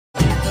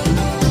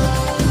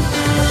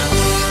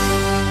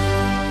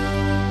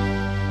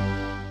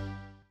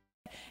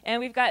And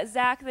we've got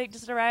Zach that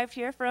just arrived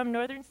here from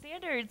Northern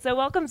Standard. So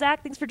welcome,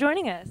 Zach. Thanks for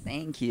joining us.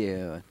 Thank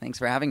you. Thanks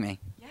for having me.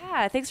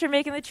 Yeah, thanks for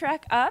making the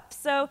trek up.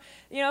 So,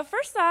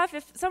 first off,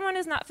 if someone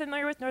is not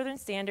familiar with Northern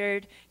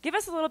Standard, give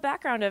us a little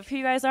background of who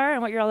you guys are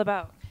and what you're all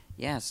about.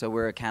 Yeah, so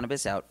we're a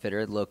cannabis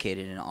outfitter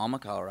located in Alma,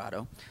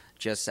 Colorado,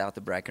 just south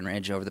of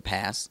Breckenridge over the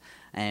pass.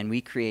 And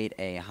we create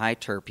a high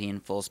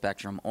terpene, full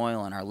spectrum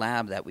oil in our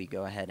lab that we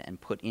go ahead and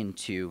put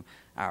into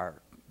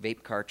our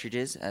vape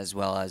cartridges as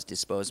well as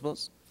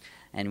disposables.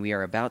 And we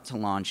are about to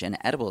launch an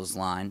edibles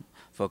line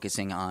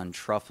focusing on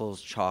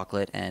truffles,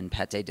 chocolate, and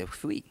pâte de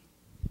fruits.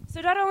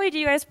 So not only do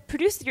you guys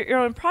produce your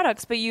own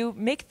products, but you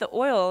make the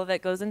oil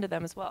that goes into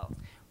them as well.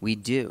 We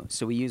do.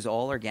 So we use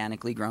all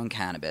organically grown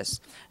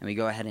cannabis, and we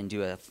go ahead and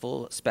do a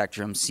full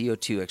spectrum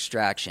CO2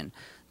 extraction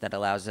that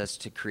allows us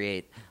to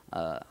create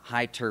a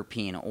high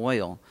terpene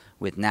oil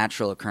with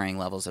natural occurring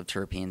levels of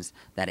terpenes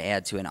that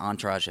add to an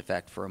entourage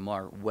effect for a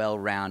more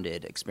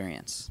well-rounded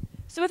experience.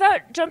 So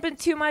without jumping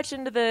too much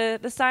into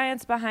the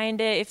science behind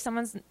it, if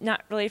someone's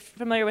not really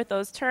familiar with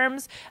those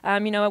terms,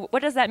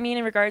 what does that mean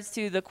in regards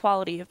to the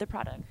quality of the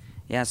product?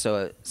 Yeah,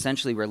 so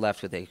essentially we're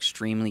left with an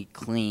extremely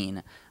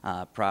clean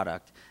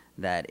product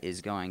that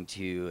is going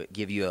to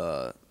give you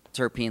a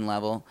terpene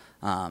level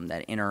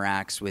that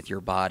interacts with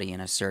your body in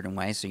a certain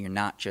way. So you're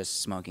not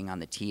just smoking on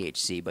the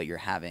THC, but you're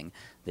having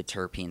the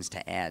terpenes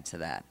to add to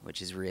that,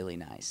 which is really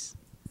nice.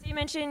 So you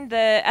mentioned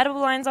the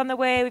edible line's on the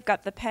way. We've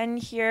got the pen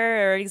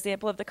here, or an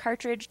example of the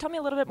cartridge. Tell me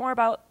a little bit more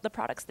about the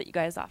products that you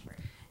guys offer.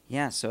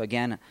 Yeah, so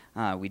again,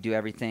 we do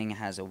everything.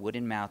 Has a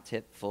wooden mouth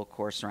tip, full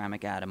core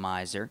ceramic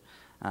atomizer.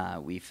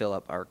 We fill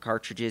up our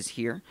cartridges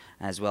here,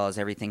 as well as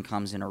everything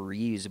comes in a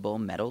reusable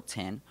metal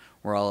tin.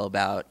 We're all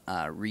about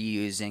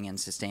reusing and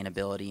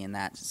sustainability in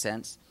that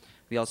sense.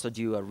 We also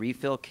do a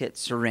refill kit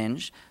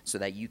syringe so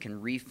that you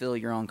can refill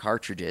your own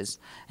cartridges.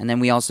 And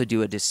then we also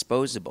do a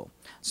disposable.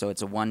 So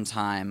it's a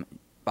one-time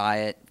buy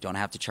it, don't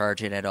have to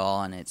charge it at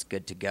all, and it's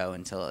good to go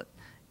until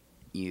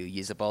you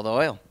use up all the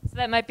oil. So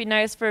that might be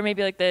nice for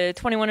maybe like the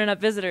 21 and up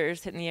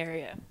visitors hitting the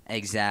area.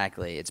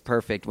 Exactly. It's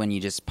perfect when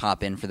you just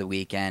pop in for the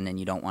weekend and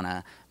you don't want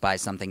to buy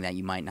something that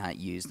you might not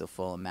use the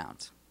full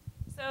amount.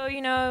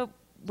 So,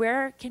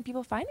 where can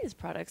people find these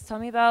products? Tell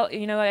me about,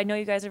 I know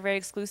you guys are very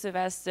exclusive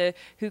as to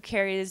who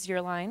carries your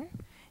line.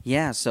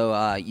 Yeah,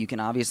 so you can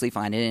obviously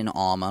find it in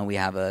Alma. We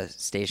have a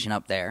station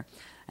up there.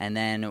 And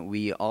then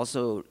we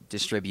also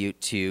distribute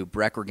to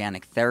Breck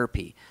Organic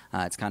Therapy.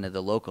 It's kind of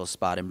the local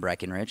spot in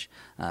Breckenridge,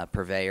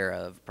 purveyor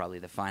of probably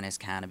the finest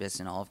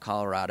cannabis in all of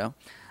Colorado.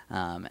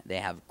 They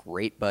have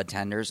great bud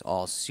tenders,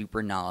 all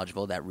super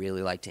knowledgeable, that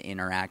really like to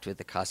interact with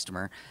the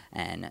customer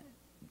and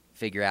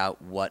figure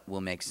out what will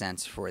make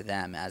sense for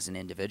them as an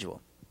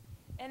individual.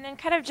 And then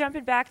kind of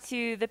jumping back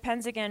to the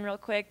pens again real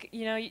quick,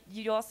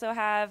 you also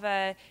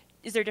have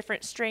is there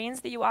different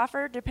strains that you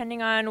offer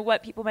depending on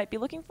what people might be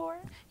looking for?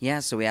 Yeah,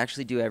 so we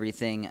actually do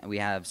everything. We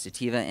have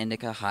sativa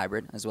indica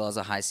hybrid as well as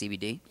a high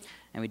CBD,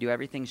 and we do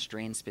everything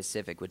strain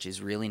specific, which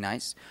is really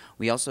nice.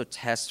 We also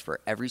test for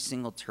every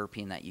single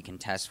terpene that you can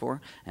test for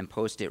and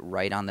post it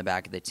right on the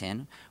back of the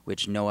tin,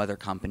 which no other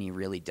company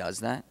really does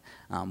that,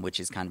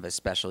 which is kind of a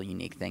special,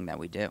 unique thing that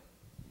we do.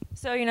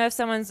 So, if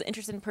someone's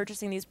interested in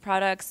purchasing these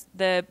products,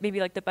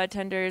 maybe like the bud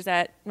tenders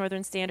at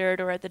Northern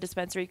Standard or at the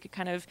dispensary could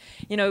kind of,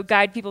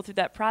 guide people through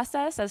that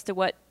process as to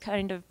what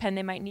kind of pen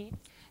they might need?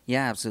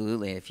 Yeah,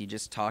 absolutely. If you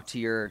just talk to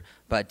your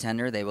bud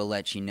tender, they will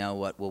let you know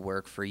what will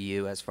work for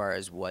you as far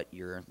as what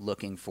you're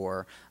looking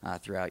for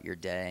throughout your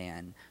day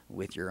and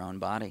with your own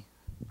body.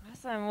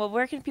 Awesome. Well,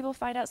 where can people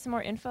find out some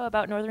more info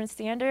about Northern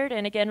Standard?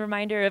 And again,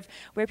 reminder of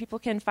where people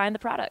can find the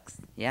products.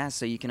 Yeah,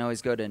 so you can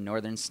always go to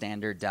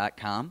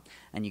northernstandard.com,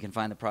 and you can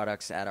find the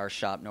products at our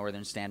shop,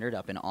 Northern Standard,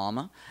 up in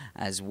Alma,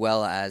 as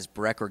well as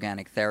Breck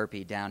Organic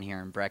Therapy down here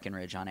in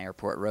Breckenridge on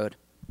Airport Road.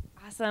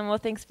 Awesome. Well,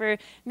 thanks for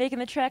making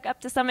the trek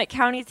up to Summit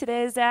County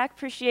today, Zach.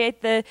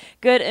 Appreciate the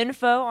good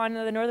info on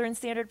the Northern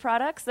Standard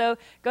products. So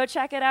go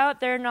check it out.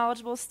 Their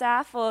knowledgeable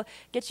staff will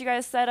get you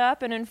guys set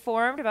up and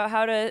informed about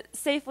how to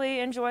safely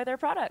enjoy their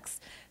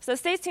products. So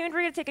stay tuned.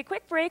 We're going to take a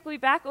quick break. We'll be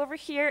back over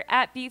here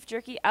at Beef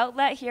Jerky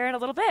Outlet here in a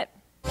little bit.